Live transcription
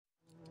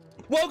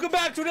Welcome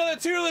back to another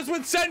tier list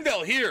with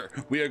SenVale. Here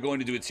we are going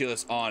to do a tier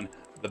list on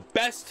the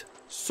best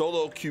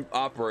solo cube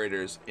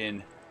operators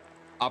in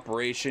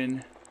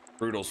Operation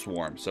Brutal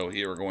Swarm. So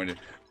here we're going to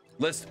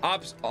list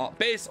ops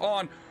based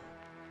on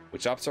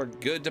which ops are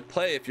good to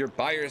play if you're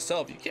by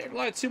yourself. You can't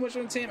rely too much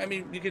on a team. I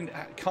mean, you can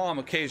call them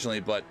occasionally,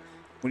 but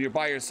when you're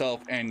by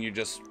yourself and you're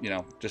just, you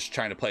know, just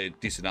trying to play a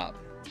decent op.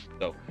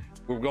 So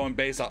we're going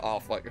based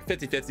off like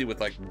 50-50 with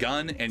like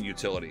gun and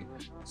utility.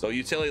 So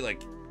utility,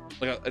 like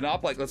an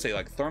op like, let's say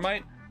like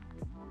Thermite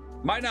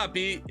might not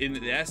be in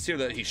the S tier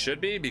that he should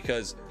be,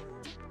 because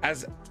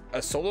as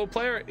a solo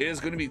player it is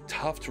going to be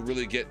tough to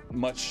really get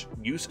much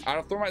use out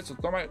of Thermite. So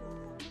Thermite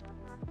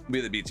will be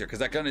the B tier because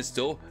that gun is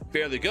still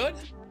fairly good,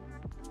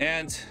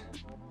 and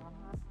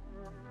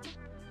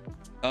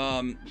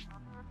the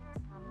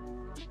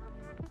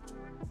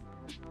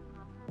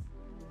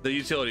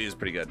utility is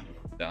pretty good.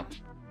 So,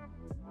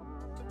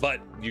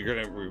 but you're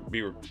gonna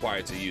be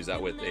required to use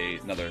that with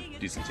another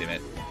decent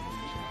teammate.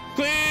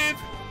 Cleve,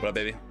 what up,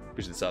 baby?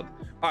 Appreciate the sub.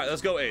 All right,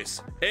 let's go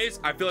Ace. Ace,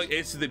 I feel like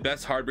Ace is the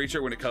best hard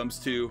breacher when it comes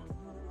to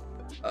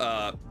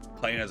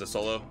playing as a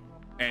solo,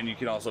 and you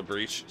can also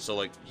breach. So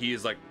like he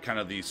is like kind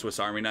of the Swiss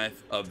Army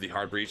knife of the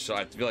hard breach. So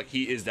I feel like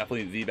he is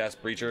definitely the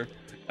best breacher.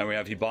 And we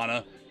have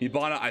Hibana.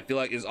 Hibana, I feel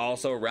like, is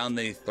also around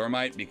the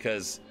Thermite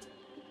because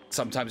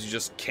sometimes you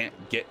just can't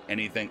get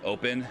anything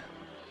open,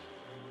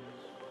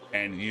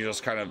 and you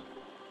just kind of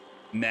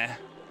meh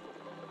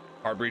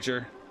hard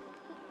breacher.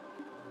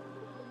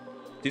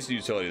 Decent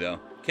utility though.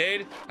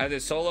 Cade as a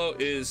solo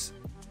is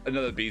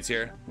another B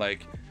tier.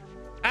 Like,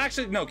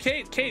 actually no,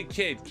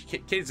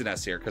 Cade's an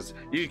S tier because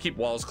you can keep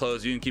walls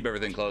closed, you can keep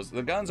everything closed.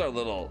 The guns are a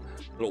little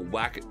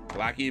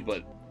wacky,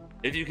 but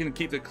if you can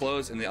keep it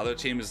closed and the other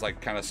team is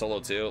like kind of solo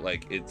too,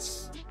 like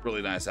it's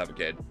really nice to have a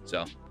Cade.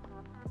 So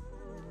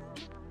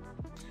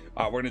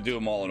we're gonna do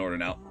them all in order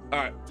now. All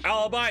right,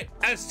 Alibi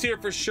S tier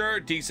for sure.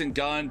 Decent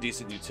gun,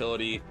 decent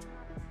utility.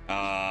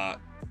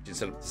 You can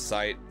set up the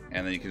site,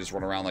 and then you can just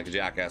run around like a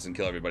jackass and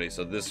kill everybody.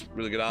 So this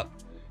really good up.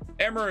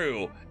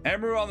 Emeru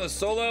on the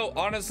solo.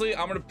 Honestly,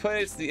 I'm gonna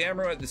place the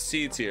Emeru at the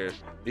C tier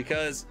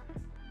because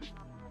you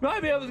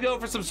might be able to go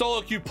for some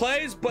solo queue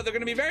plays, but they're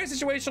gonna be very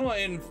situational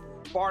and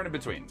far and in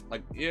between.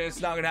 Like, it's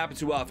not gonna happen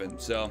too often.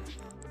 So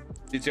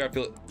C tier, I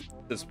feel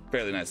this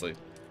fairly nicely.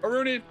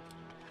 Rooney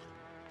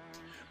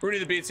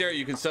the B tier.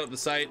 You can set up the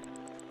site,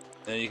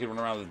 and then you can run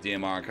around with the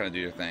DMR and kind of do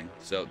your thing.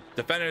 So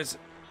defenders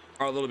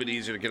are a little bit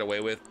easier to get away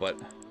with, but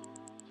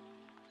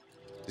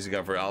is he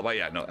going for Alibi?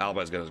 Yeah, no,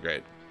 Alibi's good, is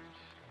great.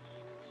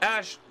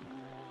 Ash,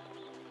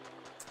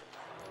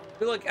 I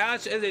feel like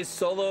Ash as a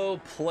solo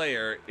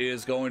player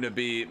is going to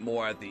be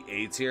more at the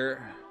A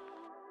tier.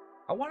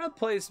 I want to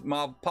place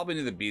Mob probably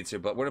near the B tier,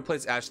 but we're gonna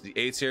place Ash at the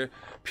A tier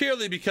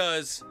purely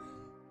because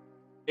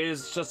it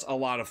is just a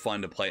lot of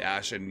fun to play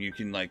Ash, and you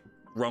can like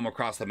roam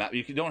across the map.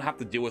 You don't have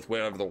to deal with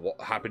whatever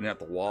happening at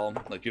the wall.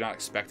 Like, you're not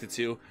expected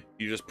to.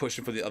 You just push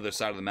it for the other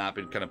side of the map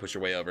and kind of push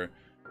your way over.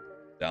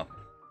 So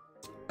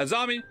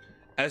Azami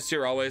S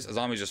tier always.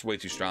 Azami's just way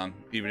too strong.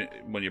 Even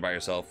when you're by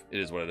yourself, it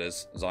is what it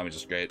is. Azami's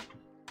just great.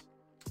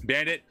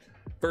 Bandit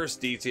first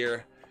D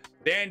tier.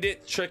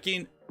 Bandit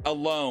tricking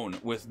alone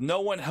with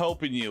no one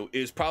helping you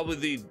is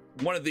probably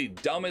one of the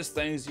dumbest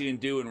things you can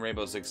do in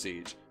Rainbow Six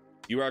Siege.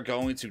 You are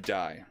going to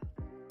die.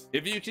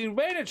 If you can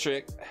bandit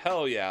trick,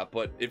 hell yeah,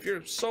 but if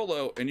you're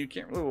solo and you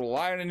can't really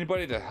rely on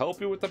anybody to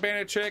help you with the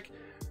bandit trick,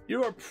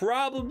 you are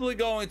probably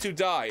going to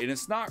die, and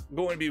it's not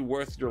going to be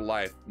worth your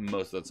life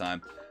most of the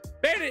time.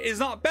 Bandit is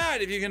not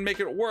bad if you can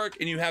make it work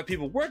and you have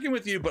people working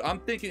with you, but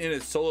I'm thinking in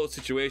a solo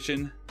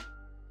situation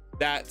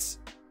that's,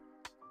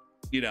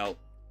 you know,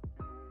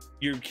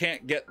 you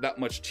can't get that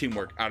much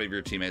teamwork out of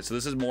your teammates. So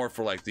this is more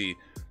for like the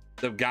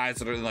guys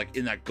that are like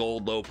in that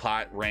gold low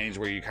pot range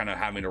where you're kind of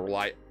having to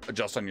rely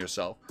just on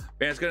yourself.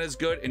 Bandit's gun is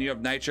good and you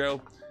have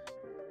nitro,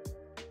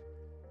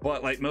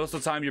 but like most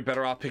of the time you're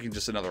better off picking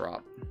just another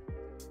op.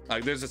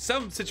 Like, there's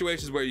some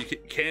situations where you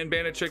can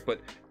bandit trick, but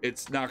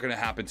it's not going to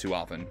happen too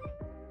often.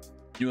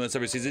 You want this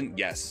every season?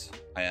 Yes,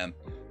 I am.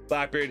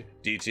 Blackbeard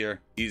D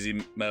tier,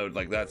 easy mode.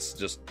 Like, that's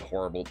just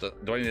horrible.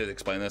 Do I need to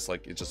explain this?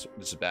 Like, it's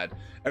just bad.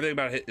 Everything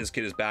about this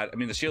kid is bad. I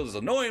mean, the shield is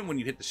annoying when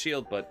you hit the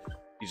shield, but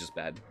he's just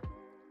bad.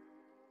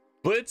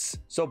 Blitz.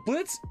 So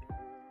Blitz,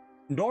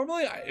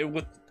 normally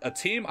with a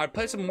team I'd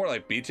place him more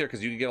like B tier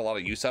because you can get a lot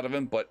of use out of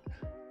him, but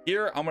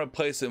here I'm gonna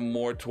place him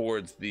more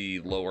towards the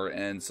lower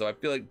end. So I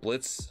feel like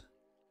Blitz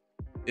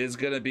is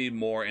gonna be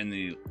more in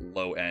the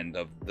low end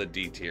of the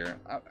D tier.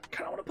 I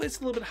kind of want to place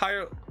it a little bit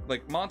higher.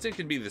 Like, Monty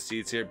can be the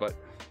C tier, but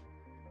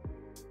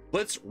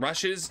Blitz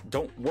rushes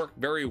don't work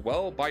very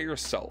well by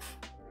yourself.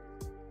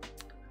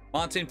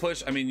 Monty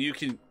push, I mean, you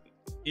can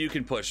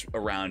push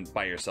around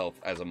by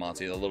yourself as a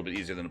Monty a little bit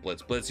easier than a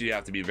Blitz. Blitz, you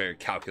have to be very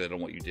calculated on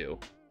what you do.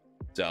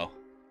 So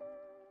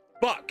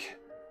Buck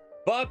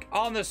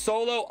on the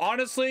solo,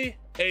 honestly,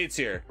 A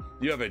tier.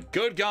 You have a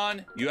good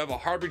gun, you have a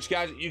hard breach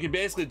gadget, you can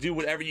basically do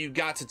whatever you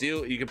got to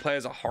do. You can play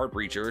as a hard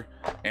breacher,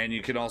 and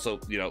you can also,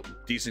 you know,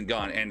 decent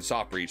gun and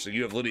soft breach. So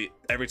you have literally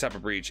every type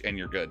of breach and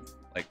you're good.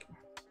 Like,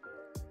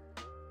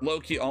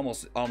 low-key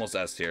almost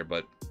S tier,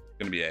 but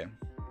gonna be A.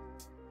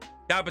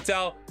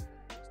 Capital,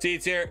 C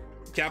tier.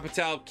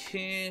 Capital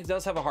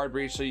does have a hard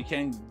breach, so you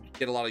can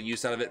get a lot of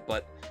use out of it,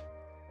 but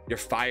your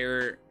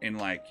fire and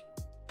like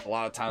a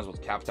lot of times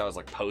with Capital is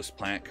like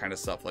post-plant kind of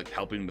stuff, like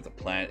helping with the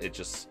plant. It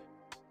just,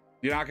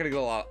 you're not gonna get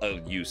a lot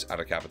of use out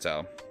of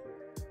Capital.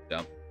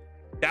 So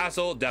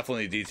Castle,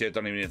 definitely D tier.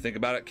 Don't even need to think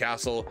about it.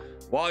 Castle,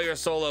 while you're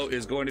solo,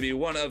 is going to be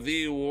one of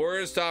the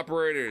worst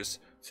operators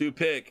to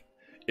pick.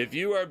 If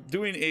you are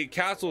doing a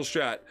castle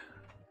strat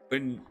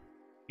and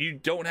you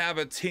don't have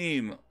a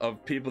team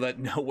of people that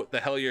know what the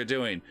hell you're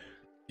doing,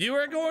 you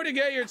are going to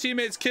get your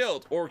teammates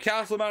killed or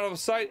castle them out of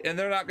sight, and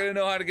they're not going to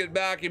know how to get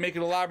back. You make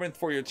it a labyrinth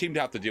for your team to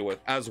have to deal with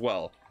as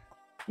well.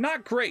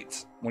 Not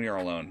great when you're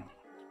alone.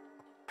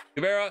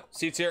 Caveira,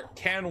 C tier,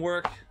 can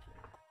work.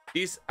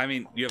 I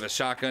mean, you have a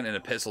shotgun and a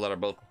pistol that are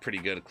both pretty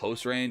good at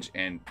close range,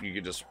 and you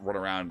can just run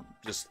around.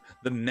 Just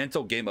the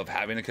mental game of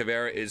having a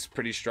Caveira is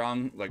pretty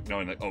strong. Like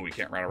knowing like, oh, we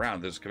can't run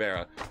around, there's a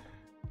Caveira.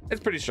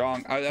 It's pretty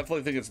strong. I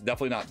definitely think it's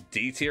definitely not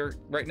D tier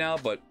right now,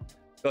 but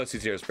C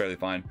tier is fairly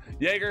fine.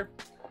 Jaeger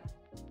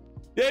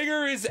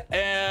is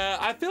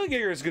I feel like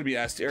Jaeger is gonna be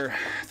S tier.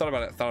 Thought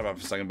about it for a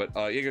second, but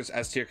Jaeger's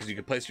S tier because you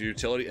can place your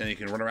utility and you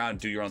can run around and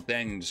do your own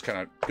thing and just kind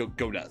of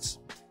go nuts.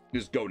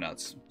 Just go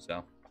nuts.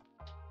 So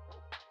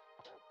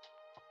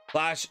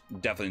Clash,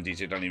 definitely D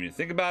tier. Don't even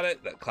think about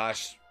it. That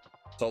Clash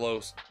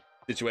solo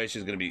situation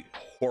is gonna be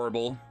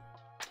horrible.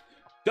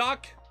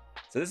 Doc,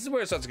 so this is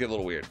where it starts to get a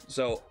little weird.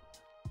 So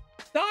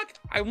Doc,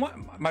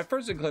 my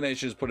first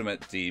inclination is put him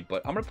at D,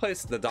 but I'm gonna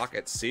place the Doc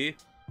at C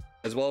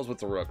as well as with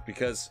the Rook,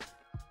 because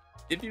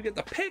if you get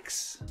the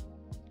picks,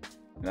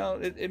 you know,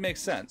 it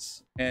makes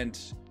sense. And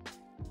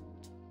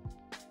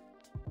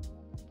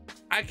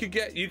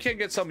you can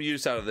get some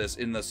use out of this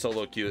in the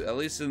solo queue, at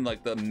least in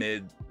like the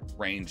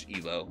mid-range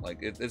elo. Like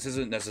this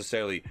isn't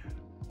necessarily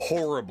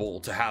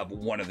horrible to have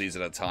one of these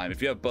at a time.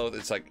 If you have both,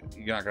 it's like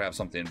you're not gonna have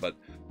something, but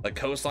like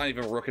Coastline, if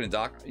you have a Rook and a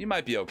Doc, you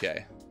might be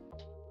okay.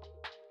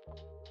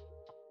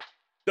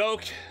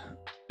 Doke,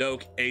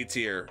 A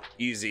tier,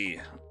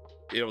 easy.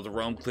 Be able to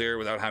roam clear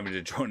without having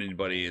to drone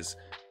anybody is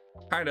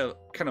kind of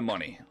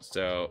money.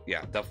 So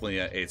yeah, definitely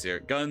A tier.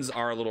 Guns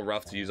are a little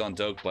rough to use on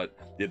Doke, but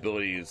the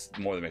ability is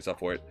more than makes up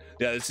for it.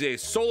 Yeah, this is a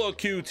solo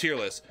queue tier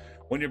list.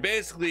 When you're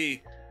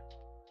basically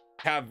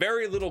have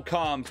very little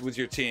comms with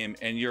your team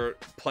and you're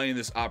playing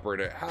this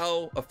operator,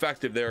 how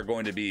effective they're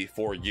going to be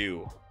for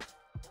you.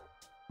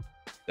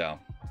 So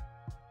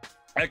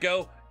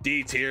Echo,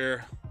 D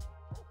tier.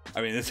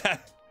 I mean, it's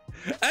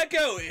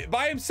Echo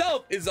by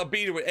himself is a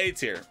B with A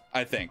tier,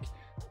 I think,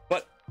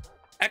 but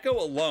Echo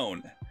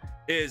alone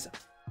is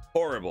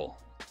horrible.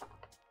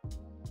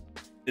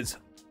 It's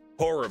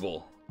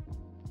horrible.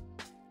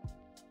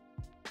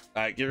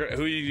 Who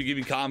are you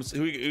giving comms?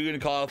 Who are you gonna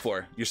call out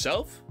for?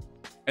 Yourself?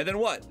 And then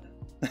what?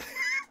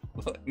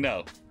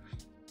 No.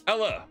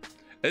 Ella.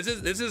 This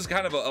is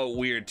kind of a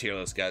weird tier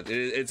list, guys.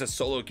 It's a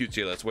solo queue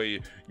tier list where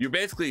you're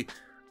basically,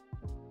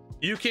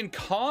 you can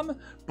calm,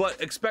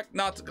 but expect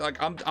not to, like,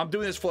 I'm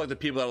doing this for like the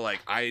people that are like,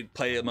 I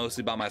play it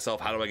mostly by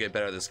myself. How do I get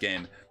better at this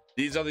game?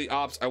 These are the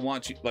ops I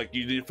want you, like,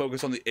 you need to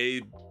focus on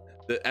the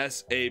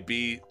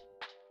SAB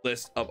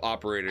list of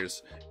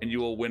operators, and you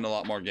will win a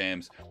lot more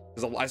games.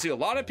 Because I see a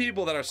lot of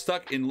people that are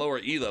stuck in lower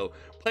elo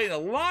playing a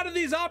lot of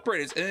these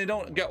operators, and they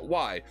don't get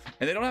why.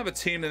 And they don't have a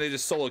team, and they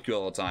just solo queue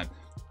all the time.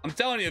 I'm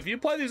telling you, if you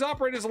play these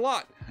operators a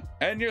lot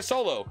and you're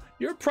solo,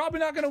 you're probably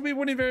not going to be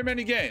winning very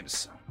many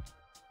games.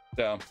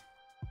 So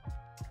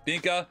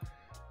Finka,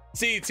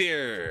 C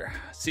tier.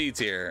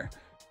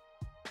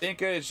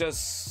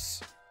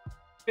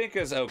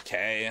 Finka's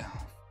okay,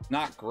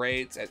 not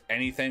great at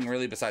anything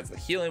really besides the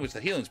healing, which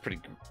the healing's pretty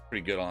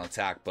good on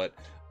attack, but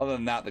other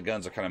than that, the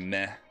guns are kind of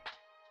meh,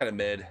 kind of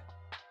mid,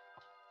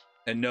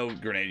 and no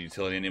grenade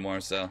utility anymore.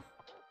 So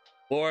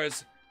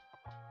Flores,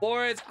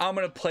 I'm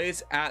gonna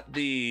place at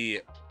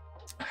the,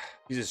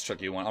 he's just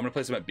tricky one. I'm gonna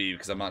place him at B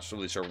because I'm not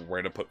really sure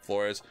where to put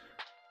Flores.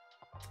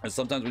 And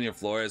sometimes when you're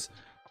Flores,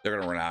 they're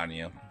gonna run out on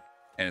you,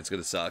 and it's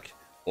gonna suck.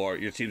 Or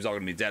your team's all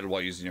gonna be dead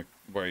while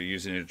you're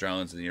using your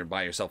drones, and you're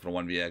by yourself in a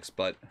 1vx.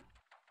 But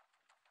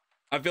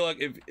I feel like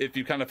if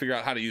you kind of figure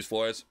out how to use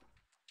Flores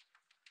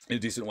in a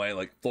decent way,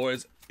 like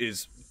Flores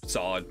is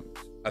solid.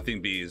 I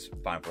think B is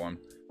fine for him.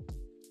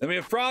 Then we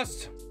have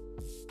Frost.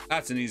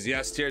 That's an easy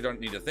S tier. Don't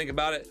need to think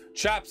about it.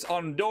 Traps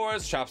on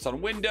doors, traps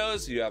on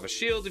windows. You have a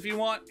shield if you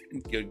want,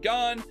 good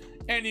gun,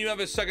 and you have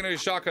a secondary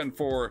shotgun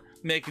for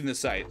making the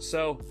site.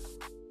 So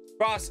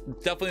Frost,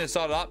 definitely a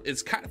solid op.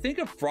 It's kind of, think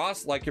of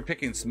Frost like you're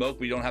picking Smoke,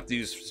 but you don't have to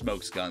use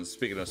Smoke's guns.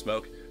 Speaking of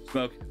Smoke,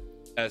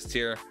 S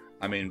tier.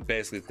 I mean,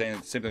 basically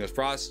same thing as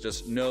Frost,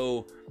 just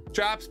no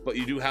traps, but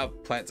you do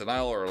have plant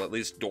denial, or at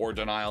least door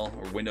denial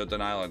or window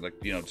denial, and, like,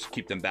 you know, just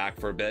keep them back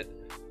for a bit.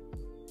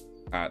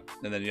 All right,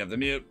 and then you have the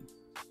mute.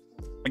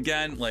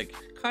 Again, like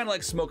kind of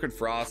like Smoke and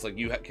Frost, like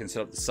you can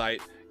set up the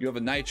site. You have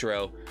a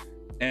nitro,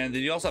 and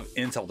then you also have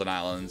intel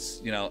denial, and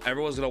you know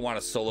everyone's gonna want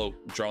to solo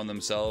drone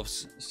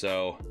themselves,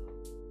 so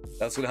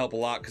that's gonna help a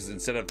lot, because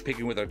instead of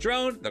peeking with their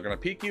drone, they're gonna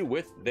peek you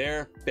with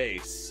their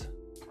face.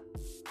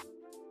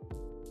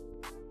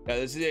 Yeah,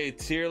 this is a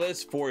tier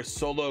list for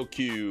solo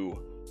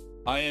queue.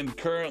 I am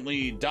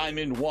currently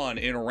Diamond 1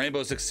 in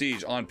Rainbow Six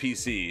Siege on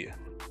PC.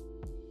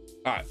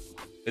 All right,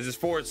 this is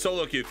for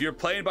solo queue. If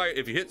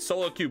you hit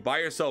solo queue by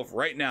yourself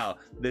right now,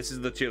 this is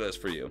the tier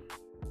list for you.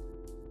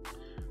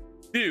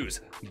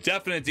 Fuse,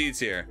 definite D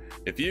tier.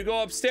 If you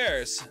go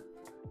upstairs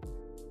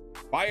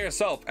by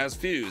yourself as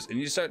Fuse and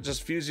you start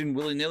just fusing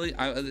willy-nilly,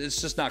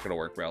 it's just not gonna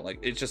work, bro. Like,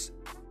 it's just,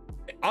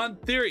 on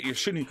theory, you're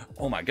shooting.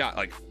 Oh my god,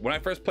 like when I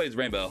first played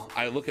Rainbow,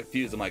 I look at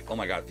Fuse, I'm like, oh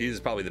my god, Fuse is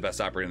probably the best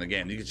operator in the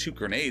game. You can shoot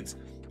grenades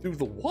through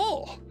the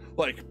wall,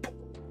 like.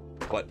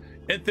 But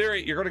in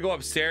theory, you're gonna go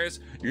upstairs,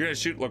 you're gonna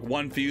shoot like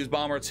one Fuse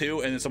bomb or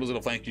two, and then someone's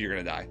gonna flank you, you're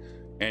gonna die.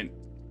 And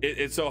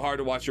it's so hard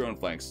to watch your own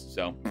flanks.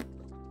 So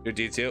you're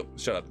D2,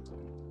 shut up.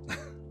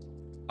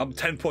 I'm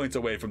 10 points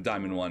away from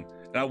Diamond 1,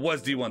 and I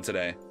was D1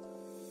 today.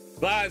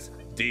 Glaz,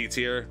 D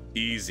tier,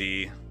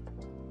 easy.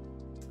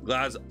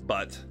 Glaz,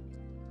 but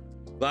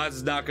Glaz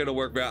is not going to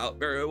work out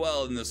very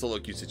well in the solo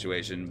queue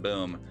situation.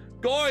 Boom.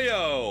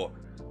 Goyo,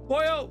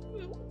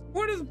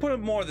 where does it put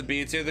him more of the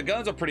B tier? The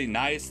guns are pretty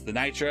nice. The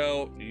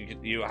nitro,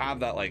 you have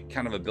that like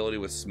kind of ability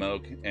with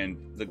smoke,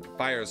 and the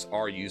fires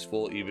are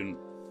useful. Even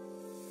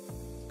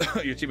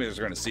your teammates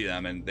are going to see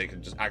them, and they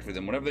can just activate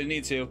them whenever they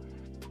need to.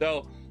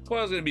 So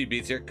Goyo's going to be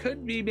B tier.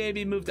 Could be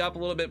maybe moved up a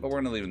little bit, but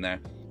we're going to leave him there.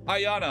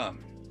 Ayana,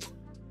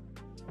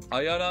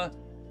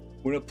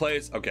 we're gonna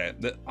place. Okay,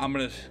 I'm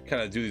gonna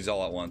kind of do these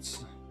all at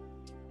once.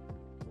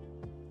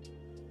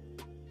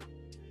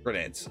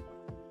 Grenades.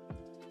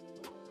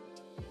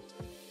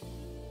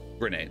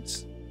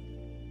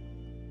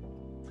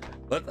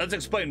 Let's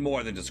explain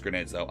more than just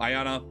grenades, though.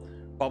 Ayana,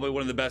 probably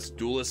one of the best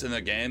duelists in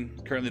the game.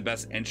 Currently the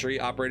best entry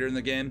operator in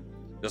the game.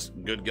 Just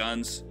good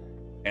guns,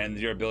 and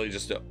your ability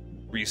just to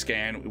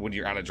rescan when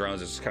you're out of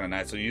drones is just kind of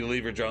nice. So you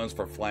leave your drones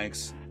for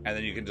flanks, and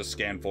then you can just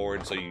scan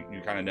forward, so you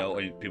kind of know,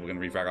 and people can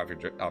refrag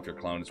off your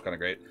clone. It's kind of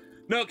great.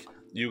 Nook,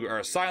 you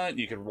are silent.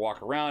 You can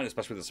walk around,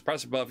 especially with the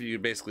suppressor buff. You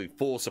basically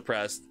full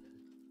suppressed,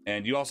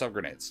 and you also have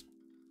grenades.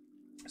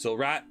 So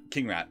Rat,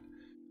 King Rat.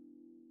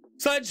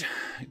 Sledge,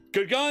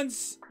 good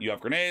guns. You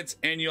have grenades,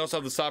 and you also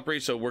have the soft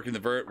breach. So working the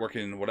vert,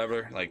 working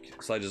whatever. Like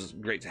Sledge is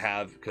great to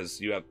have because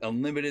you have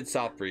unlimited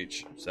soft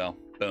breach. So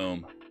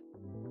boom.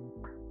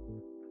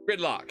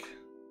 Gridlock.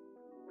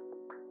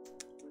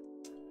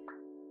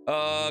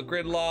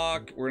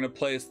 Gridlock, we're gonna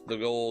place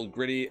the old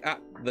gritty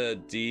at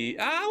the D.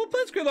 We'll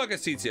place Gridlock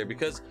at C tier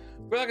because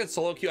Gridlock at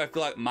solo queue I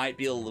feel like might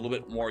be a little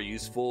bit more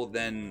useful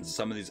than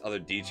some of these other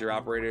D tier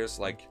operators,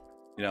 like,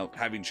 you know,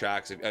 having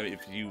tracks. If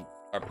you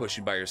are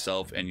pushing by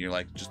yourself and you're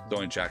like just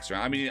throwing tracks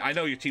around. I mean, I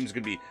know your team's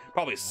gonna be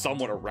probably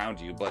somewhat around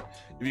you, but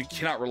if you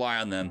cannot rely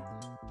on them,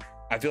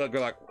 I feel like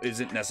Gridlock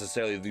isn't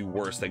necessarily the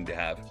worst thing to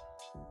have.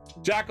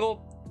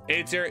 Jackal,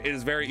 A tier. It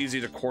is very easy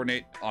to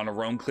coordinate on a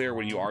roam clear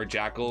when you are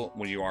Jackal,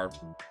 when you are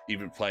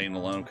even playing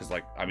alone, because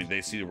like, I mean,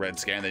 they see the red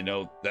scan, they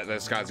know that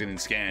this guy's getting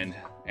scanned,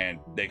 and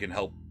they can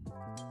help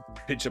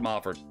pinch him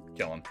off or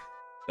kill him.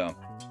 So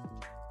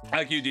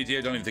IQ D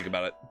tier, don't even think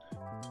about it.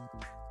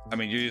 I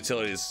mean, your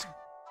utilities,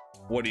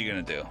 what are you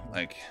gonna do?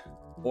 Like,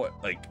 what?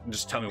 Like,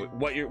 just tell me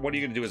what are you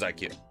gonna do as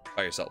IQ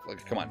by yourself?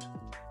 Like, come on,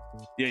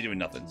 you ain't doing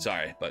nothing.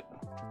 Sorry, but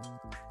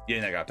you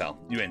ain't that guy, pal.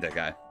 You ain't that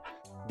guy.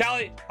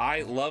 Callie,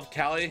 I love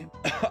Callie.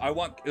 I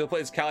want to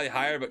place Callie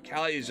higher, but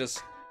Callie is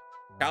just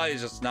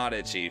not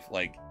it, Chief.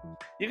 Like,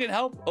 you can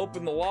help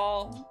open the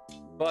wall,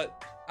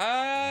 but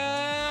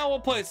we'll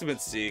place him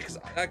at C because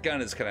that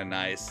gun is kind of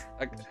nice.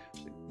 Like,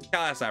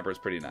 Callie Sniper is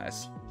pretty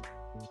nice,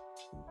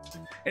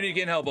 and you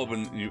can help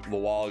open the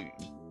wall,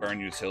 burn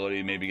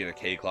utility, maybe get a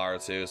K-Claw or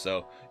two.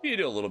 So you can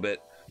do a little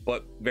bit,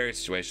 but very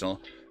situational.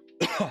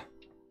 Oh,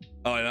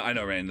 I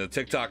know, Rain. The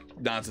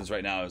TikTok nonsense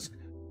right now is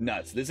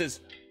nuts. This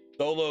is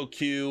solo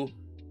queue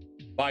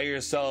by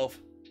yourself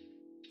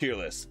tier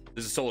list.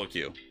 This is solo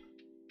queue.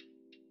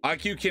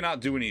 IQ cannot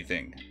do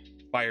anything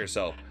by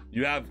yourself.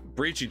 You have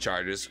breaching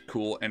charges,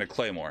 cool, and a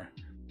claymore.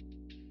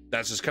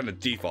 That's just kind of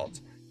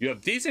default. You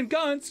have decent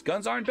guns.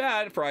 Guns aren't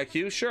bad for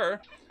IQ,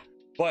 sure,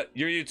 but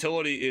your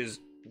utility is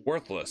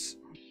worthless.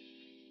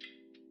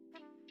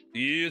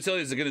 Your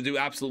utilities are going to do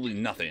absolutely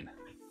nothing.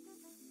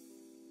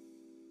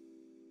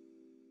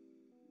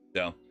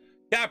 So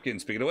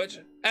Capkin, speaking of which,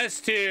 S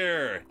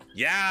tier.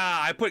 Yeah,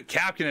 I put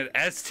Capkin at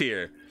S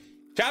tier.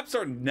 Caps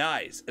are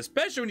nice,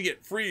 especially when you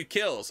get free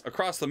kills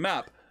across the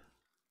map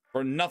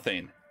for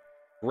nothing.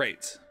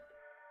 Great.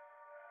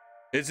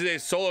 This is a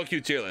solo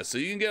queue tier list, so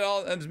you can get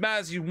all as mad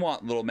as you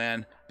want, little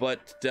man.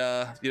 But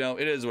you know,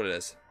 it is what it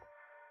is.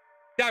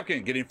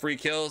 Capkin getting free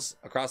kills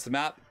across the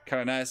map,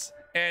 kind of nice.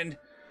 And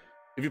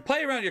if you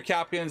play around your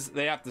Capkins,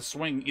 they have to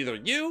swing either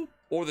you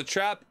or the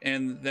trap,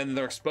 and then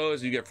they're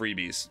exposed and you get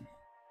freebies.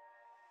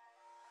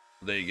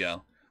 There you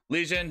go.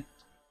 Legion,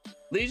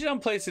 I'm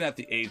placing at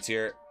the A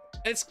tier.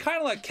 It's kind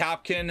of like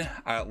Capkin.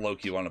 I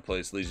low-key want to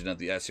place Legion at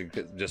the S tier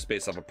just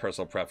based off of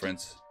personal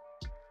preference.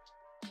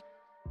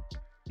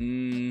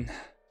 I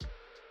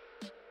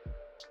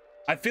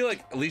feel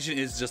like Legion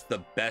is just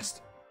the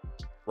best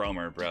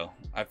roamer, bro.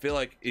 I feel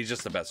like he's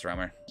just the best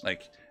roamer.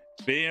 Like,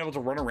 being able to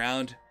run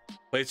around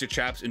place your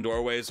traps in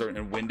doorways or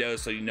in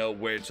windows so you know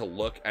where to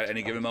look at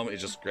any given moment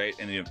is just great.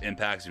 And you have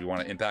impacts if you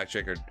want to impact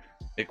trick or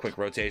make quick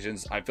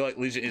rotations. I feel like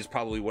Legion is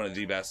probably one of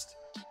the best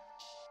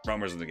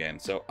roamers in the game.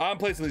 So I'm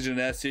placing Legion in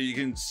S here. You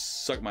can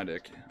suck my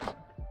dick.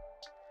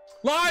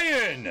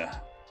 Lion!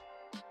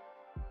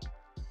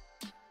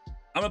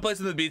 I'm gonna place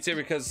in the beats here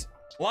because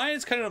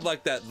Lion's kind of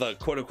like the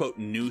quote-unquote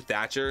new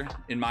Thatcher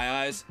in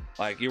my eyes.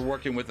 Like, you're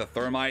working with a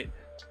thermite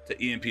to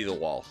EMP the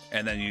wall,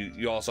 and then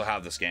you also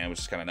have the scan, which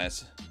is kind of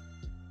nice.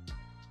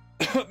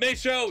 Make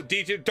sure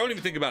D tier, don't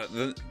even think about it.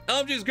 The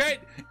LMG is great,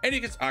 and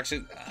you can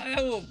actually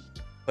I will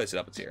place it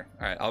up. It's here.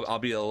 All right, I'll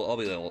be a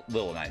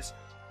little nice.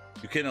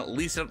 You can at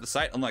least set up the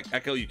site. Unlike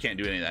Echo, you can't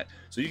do any of that.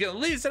 So you can at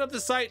least set up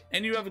the site,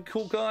 and you have a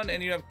cool gun,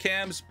 and you have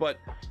cams. But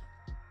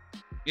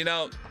you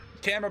know,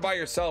 camera by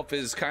yourself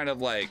is kind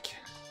of like,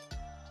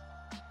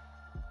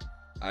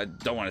 I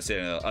don't want to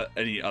say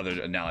any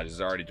other analogies.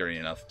 They're already dirty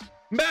enough.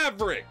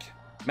 Maverick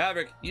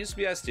used to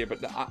be S tier,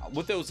 but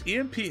with those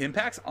EMP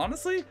impacts,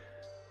 honestly,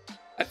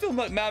 I feel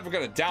like Maverick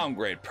got a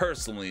downgrade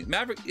personally.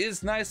 Maverick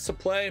is nice to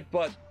play,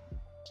 but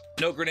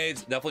no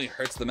grenades definitely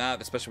hurts the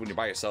Mav, especially when you're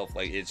by yourself.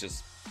 Like, it's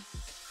just,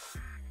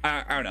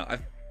 I don't know.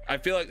 I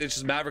feel like it's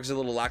just Maverick's a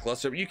little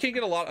lackluster. But you can't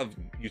get a lot of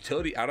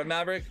utility out of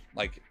Maverick.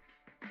 Like,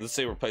 let's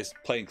say we're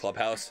playing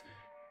Clubhouse.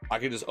 I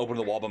can just open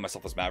the wall by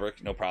myself as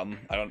Maverick, no problem.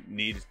 I don't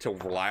need to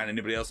rely on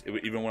anybody else.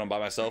 Even when I'm by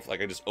myself,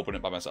 like, I just open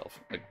it by myself.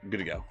 Like, good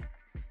to go.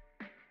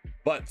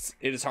 But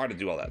it is hard to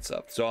do all that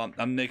stuff. So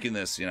I'm making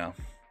this, you know,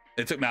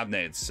 it took Mav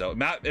nades. So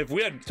if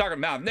we had talking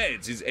Mav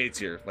nades, he's A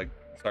tier. Like,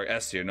 sorry,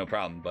 S tier, no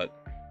problem. But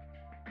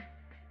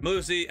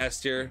Melusi,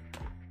 S tier.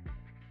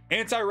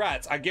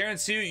 Anti-rats, I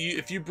guarantee you,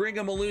 if you bring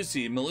a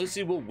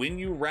Melusi will win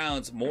you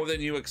rounds more than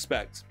you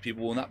expect.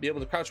 People will not be able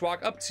to crouch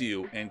walk up to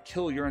you and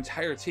kill your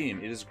entire team.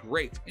 It is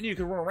great. And you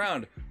can run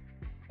around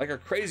like a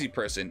crazy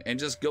person and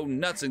just go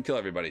nuts and kill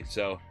everybody.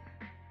 So,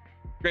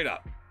 great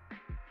up.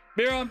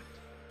 Mira,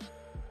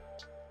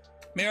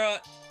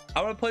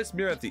 I'm gonna place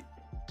Mira at the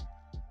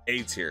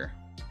A tier.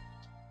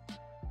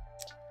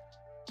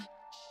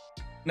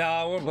 No,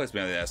 I wouldn't place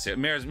Mira at the S tier.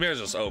 Mira's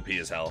just OP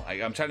as hell.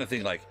 I'm trying to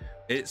think, like,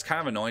 it's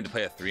kind of annoying to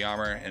play a 3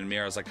 armor, and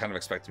Mira's like kind of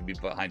expected to be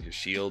behind your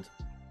shield.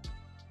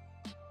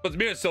 But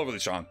Mira's still really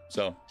strong,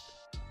 so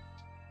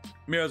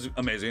Mira's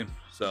amazing.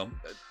 So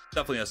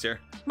definitely S tier.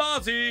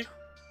 Mozzie,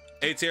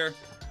 A tier.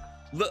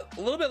 A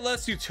little bit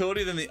less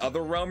utility than the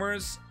other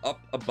roamers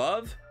up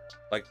above,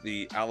 like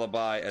the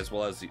Alibi as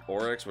well as the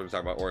Oryx. We're gonna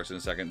talk about Oryx in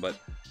a second, but a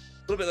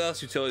little bit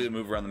less utility to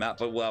move around the map.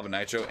 But we'll have a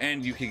nitro,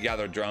 and you can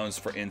gather drones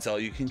for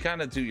intel. You can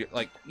kind of do your,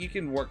 like, you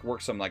can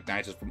work some like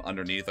nitros from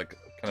underneath, like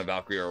kind of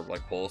Valkyrie or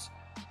like Pulse.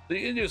 So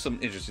you can do some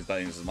interesting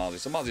things with Mozzie.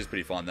 So Mozzie is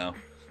pretty fun though.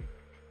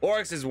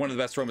 Oryx is one of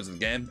the best roamers in the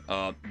game.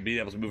 Being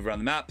able to move around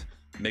the map,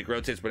 make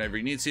rotates whenever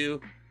you need to,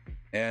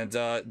 and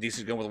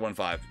decent gun with a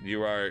 1.5.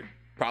 You are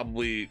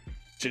probably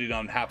shitting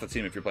on half the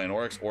team if you're playing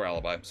Oryx or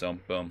Alibi. So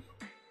boom.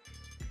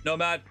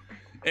 Nomad,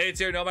 A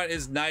tier. Nomad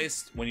is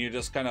nice when you're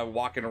just kind of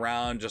walking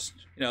around. Just,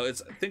 you know,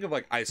 it's, think of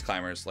like ice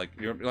climbers. Like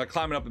you're like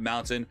climbing up a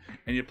mountain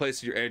and you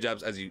place your air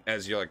jabs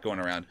as you're like going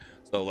around.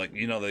 So like,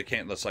 you know, they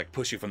can't just like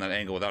push you from that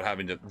angle without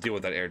having to deal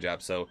with that air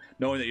jab. So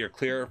knowing that you're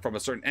clear from a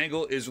certain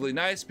angle is really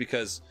nice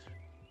because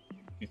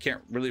you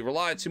can't really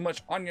rely too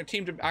much on your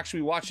team to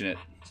actually be watching it.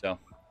 So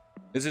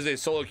this is a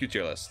solo Q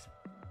tier list.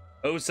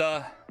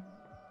 Osa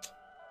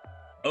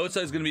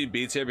is going to be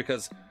B tier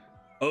because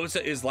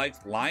Osa is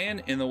like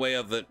Lion in the way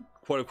of the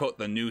quote-unquote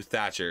the new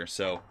Thatcher.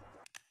 So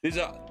these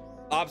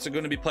ops are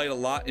going to be played a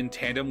lot in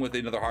tandem with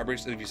another hard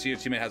breach. If you see your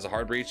teammate has a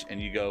hard breach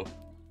and you go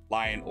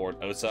Lion or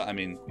Osa, I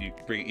mean, you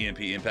bring EMP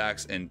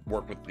impacts and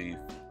work with the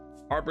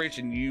hard breach,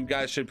 and you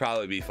guys should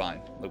probably be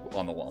fine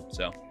on the wall.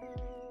 So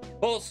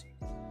Pulse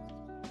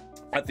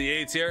at the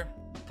A tier.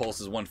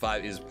 Pulse's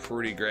 1.5 is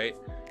pretty great,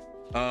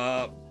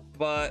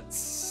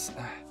 but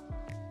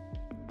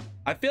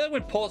I feel like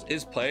when Pulse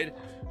is played,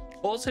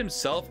 Pulse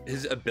himself,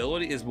 his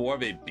ability is more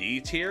of a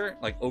B tier.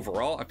 Like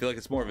overall, I feel like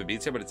it's more of a B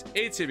tier, but it's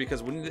A tier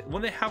because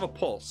when they have a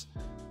Pulse,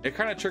 it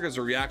kind of triggers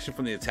a reaction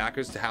from the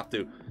attackers to have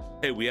to,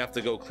 hey, we have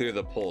to go clear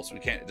the Pulse. We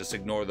can't just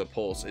ignore the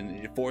Pulse, and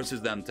it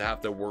forces them to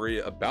have to worry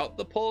about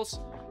the Pulse,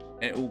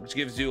 and which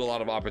gives you a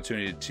lot of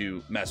opportunity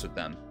to mess with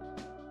them.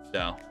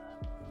 So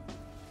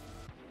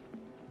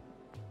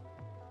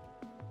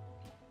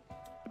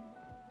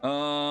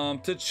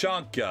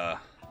Tachanka,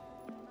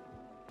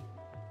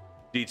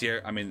 D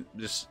tier. I mean,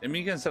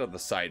 you can set up the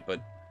site,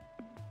 but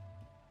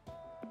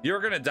you're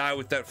gonna die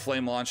with that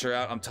flame launcher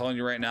out. I'm telling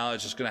you right now,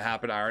 it's just gonna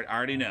happen. I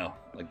already know.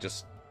 Like,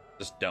 just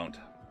don't.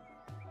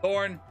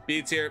 Thorn,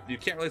 B tier. You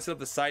can't really set up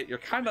the site.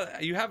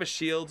 You have a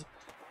shield,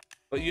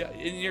 but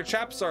your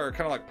traps are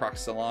kind of like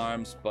proxy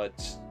alarms,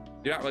 but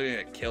you're not really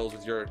gonna get kills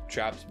with your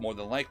traps more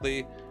than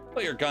likely.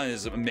 But your gun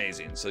is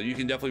amazing, so you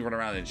can definitely run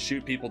around and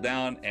shoot people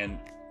down. And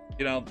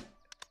you know,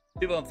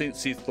 people don't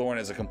see Thorn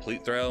as a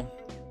complete throw.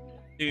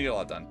 You can get a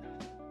lot done.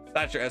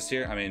 Thatcher S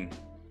tier. I mean,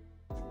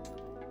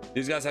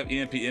 these guys have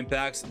EMP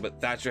impacts, but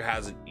Thatcher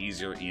has an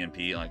easier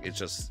EMP. Like, it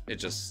just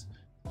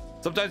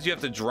Sometimes you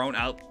have to drone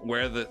out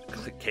where the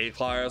K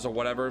claw is or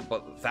whatever,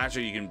 but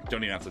Thatcher you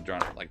don't even have to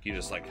drone it. Like you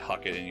just like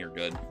huck it and you're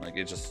good. Like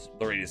it just,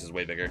 the radius is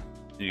way bigger.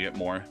 You get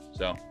more.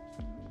 So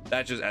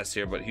Thatcher's S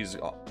tier, but he's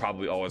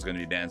probably always going to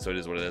be banned, so it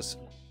is what it is.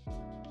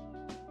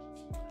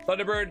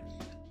 Thunderbird,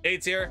 A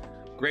tier,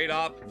 great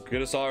op,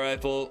 good assault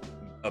rifle,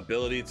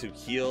 ability to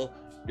heal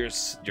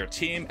your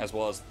team as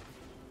well as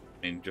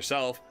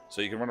yourself,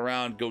 so you can run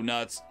around, go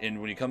nuts,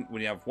 and when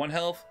you have 1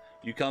 health,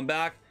 you come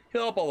back,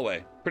 heal up all the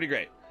way. Pretty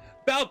great.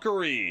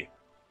 Valkyrie,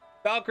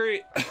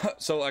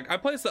 so like I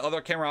placed the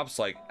other camera ops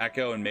like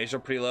Echo and Mesa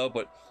pretty low,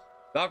 but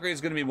Valkyrie is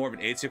going to be more of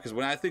an A tier because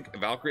when I think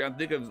Valkyrie, I'm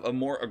thinking of a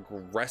more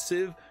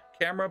aggressive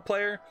camera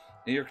player,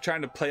 and you're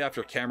trying to play off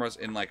your cameras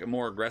in like a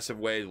more aggressive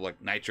way,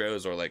 like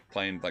nitros or like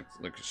playing like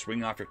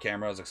swinging off your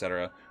cameras,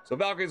 etc. So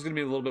Valkyrie is going to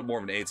be a little bit more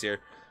of an A tier.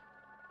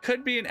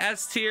 Could be an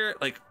S tier,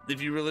 like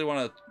if you really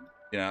want to,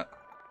 you know,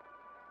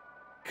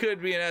 could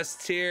be an S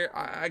tier.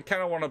 I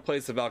kind of want to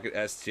place the Valkyrie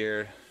S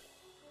tier.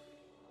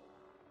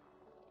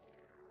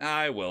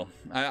 I will.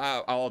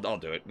 I'll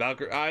do it.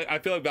 Valkyrie. I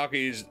feel like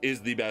Valkyrie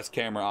is the best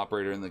camera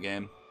operator in the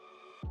game.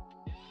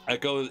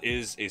 Echo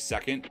is a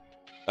second.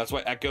 That's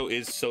why Echo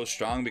is so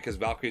strong, because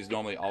Valkyrie is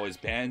normally always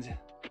banned,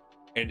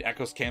 and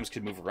Echo's cams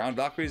can move around.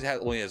 Valkyrie's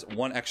only has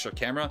 1 extra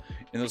camera,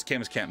 and those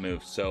cams can't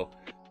move. So,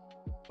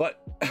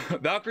 but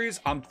Valkyries,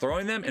 I'm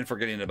throwing them and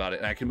forgetting about it,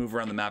 and I can move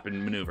around the map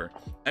and maneuver.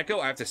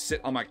 Echo, I have to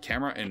sit on my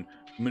camera and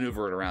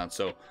maneuver it around.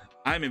 So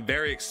I'm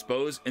very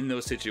exposed in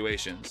those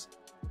situations.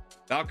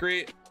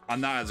 Valkyrie, I'm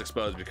not as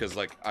exposed because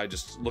like I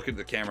just look at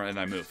the camera and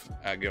I move.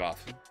 I get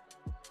off.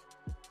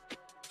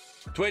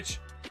 Twitch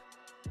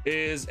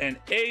is an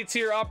A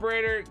tier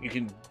operator. You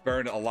can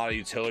burn a lot of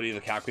utility, the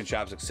Captain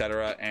traps,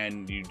 etc.,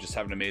 and you just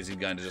have an amazing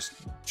gun to just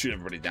shoot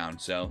everybody down.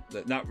 So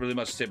not really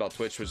much to say about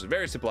Twitch, which is a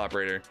very simple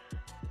operator.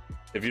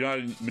 If you know how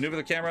to maneuver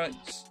the camera,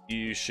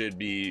 you should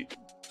be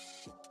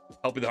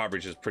helping the hard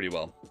breaches pretty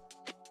well.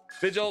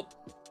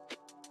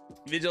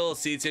 Vigil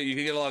C tier. You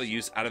can get a lot of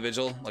use out of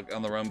Vigil, like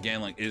on the roam game.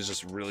 Like it is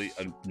just really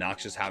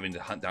obnoxious having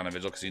to hunt down a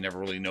Vigil because you never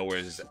really know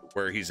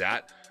where he's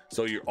at,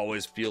 so you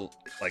always feel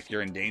like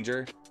you're in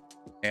danger.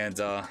 And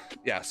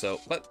yeah,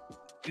 so but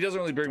he doesn't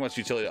really bring much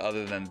utility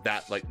other than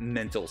that like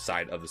mental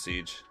side of the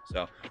siege.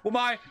 So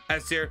Wamai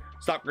S tier,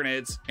 stop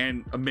grenades,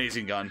 and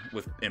amazing gun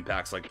with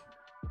impacts. Like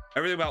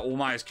everything about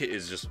Wamai's kit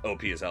is just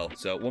OP as hell.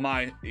 So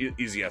Wamai,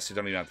 easy S tier,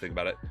 don't even have to think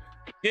about it.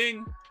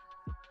 Ying,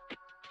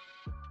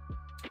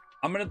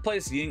 I'm gonna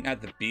place Ying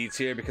at the B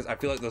tier because I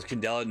feel like those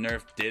Candela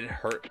nerf did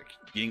hurt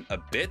Ying a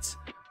bit,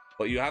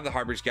 but you have the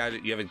Harbridge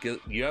gadget,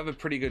 you have a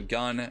pretty good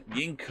gun.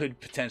 Ying could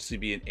potentially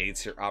be an A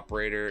tier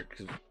operator.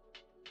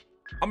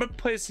 I'm gonna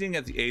place Ying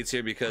at the A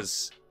tier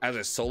because as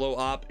a solo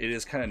op, it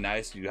is kind of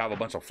nice. You have a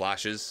bunch of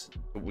flashes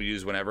that we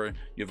use whenever.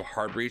 You have a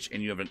hard breach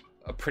and you have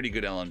a pretty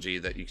good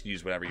LMG that you can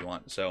use whatever you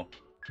want. So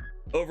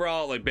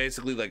overall, like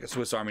basically like a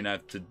Swiss Army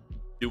knife to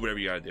do whatever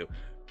you gotta do.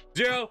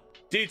 Zero,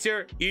 D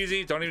tier,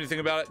 easy, don't even think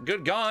about it.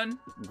 Good gun,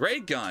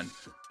 great gun.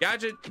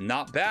 Gadget,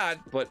 not bad,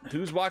 but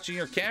who's watching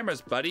your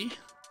cameras, buddy?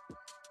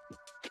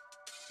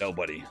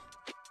 Nobody.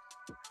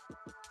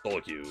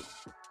 Solo Q.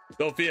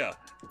 Sophia,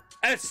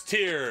 S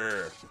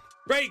tier.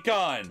 Great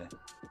gun.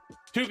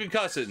 2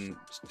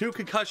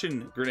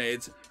 concussion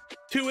grenades,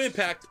 2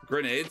 impact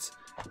grenades,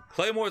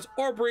 Claymores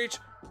or breach,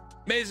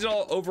 amazing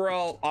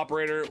overall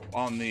operator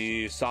on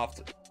the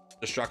soft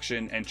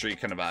destruction entry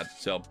kind of vibe.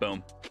 So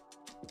boom.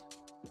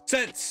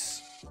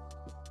 Sens.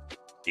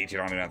 D tier,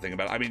 I don't even have to think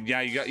about it. I mean,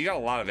 yeah, you got a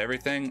lot of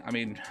everything. I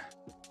mean,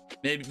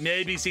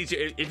 maybe C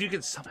tier if you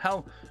could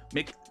somehow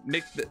make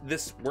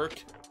this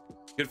work.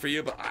 Good for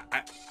you, but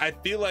I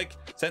feel like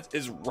Sens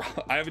is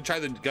I haven't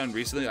tried the gun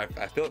recently. I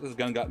feel like this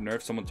gun got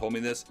nerfed. Someone told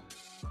me this,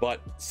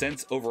 but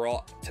Sens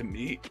overall to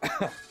me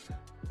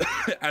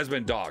has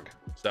been dog.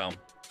 So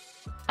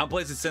I'm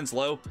placing Sens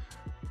low.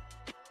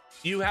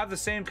 You have the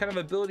same kind of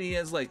ability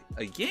as like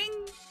a Ying.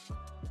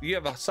 You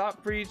have a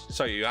soft breach,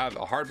 sorry, you have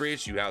a hard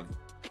breach, you have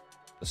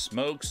the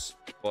smokes,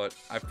 but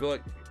I feel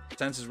like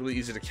Sens is really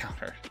easy to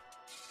counter.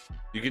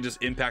 You can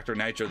just impact or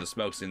nitro the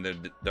smokes and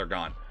they're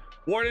gone.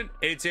 Warden,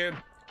 A tier.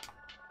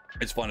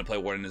 It's fun to play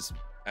Warden.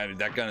 I mean,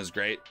 that gun is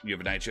great. You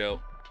have a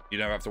nitro. You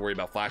never have to worry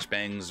about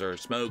flashbangs or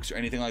smokes or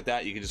anything like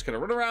that. You can just kind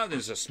of run around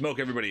and just smoke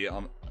everybody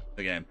on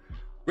the game.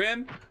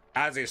 Grim,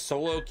 as a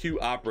solo queue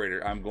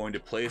operator, I'm going to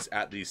place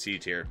at the C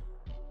tier.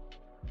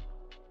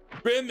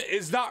 Grim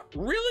is not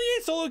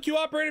really a solo queue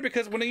operator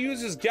because when he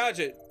uses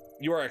gadget,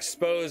 you are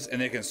exposed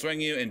and they can swing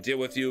you and deal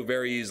with you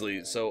very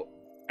easily. So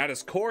at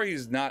his core,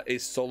 he's not a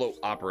solo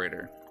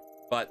operator,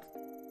 but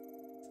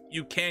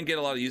you can get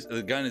a lot of use.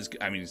 The gun is,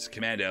 I mean, it's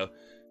commando.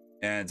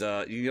 And you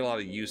can get a lot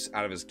of use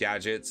out of his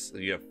gadgets.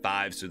 You have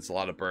 5, so it's a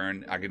lot of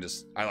burn. I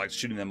like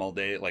shooting them all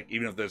day. Like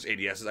even if there's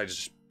ADSs, I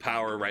just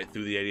power right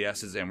through the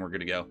ADSs and we're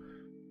good to go.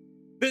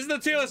 This is the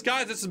tier list,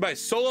 guys. This is my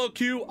solo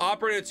queue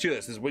operator tier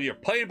list. This is when you're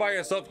playing by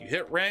yourself, you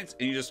hit ranks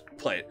and you just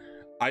play it.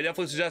 I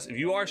definitely suggest if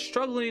you are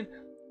struggling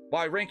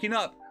by ranking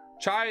up,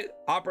 try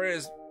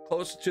operators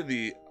close to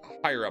the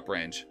higher up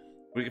range.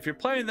 If you're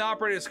playing the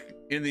operators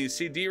in the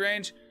CD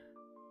range,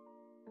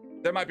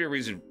 there might be a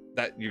reason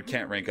that you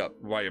can't rank up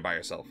while you're by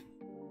yourself,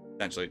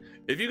 essentially.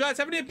 If you guys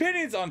have any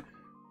opinions on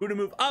who to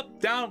move up,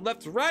 down,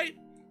 left, right,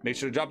 make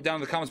sure to drop it down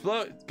in the comments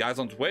below. Guys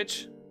on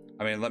Twitch,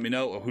 I mean, let me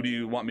know, who do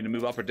you want me to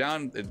move up or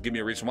down? Give me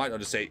a reason why. I'll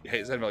just say,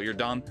 hey, SenVale, you're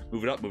dumb.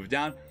 Move it up, move it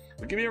down.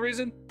 But give me a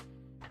reason,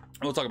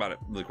 and we'll talk about it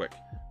really quick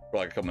for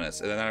like a couple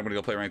minutes. And then I'm going to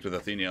go play ranked with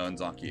Athenio and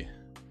Zonky.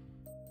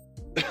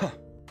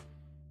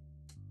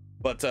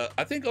 But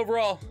I think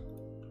overall,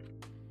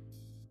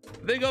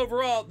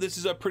 this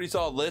is a pretty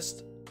solid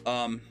list.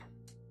 Solo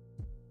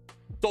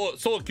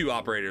queue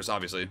operators,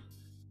 obviously.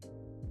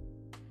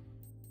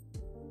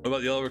 What about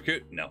the yellow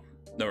recruit? No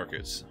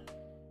recruits.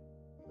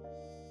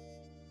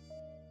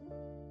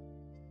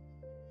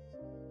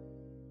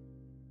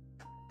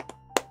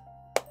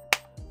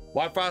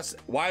 Why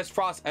is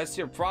Frost S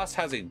tier? Frost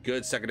has a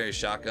good secondary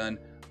shotgun,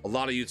 a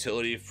lot of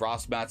utility,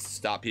 frost mats to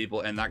stop people,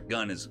 and that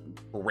gun is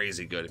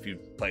crazy good if you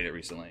played it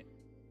recently.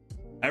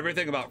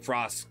 Everything about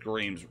Frost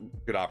screams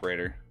good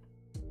operator.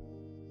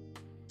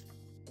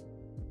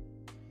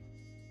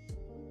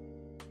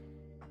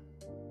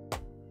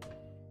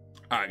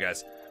 All right,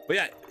 guys. But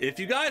yeah, if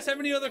you guys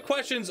have any other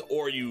questions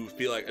or you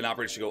feel like an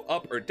operator should go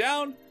up or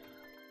down,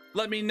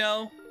 let me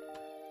know.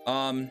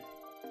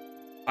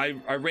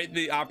 I rate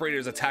the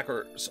operators,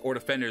 attackers, or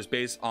defenders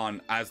based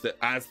on as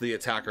the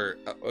attacker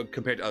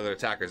compared to other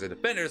attackers, and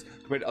defenders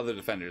compared to other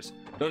defenders.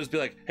 Don't just be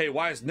like, hey,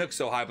 why is Nook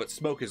so high but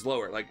Smoke is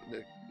lower? Like,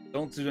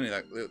 don't do any of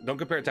that. Don't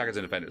compare attackers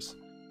and defenders.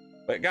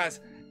 But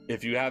guys,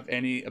 if you have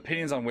any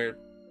opinions on where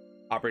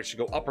operators should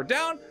go up or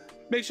down,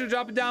 make sure to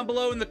drop it down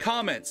below in the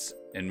comments,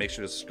 and make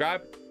sure to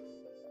subscribe,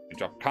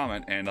 drop a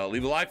comment, and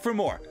leave a like for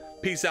more.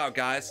 Peace out,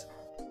 guys.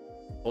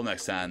 Till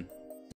next time.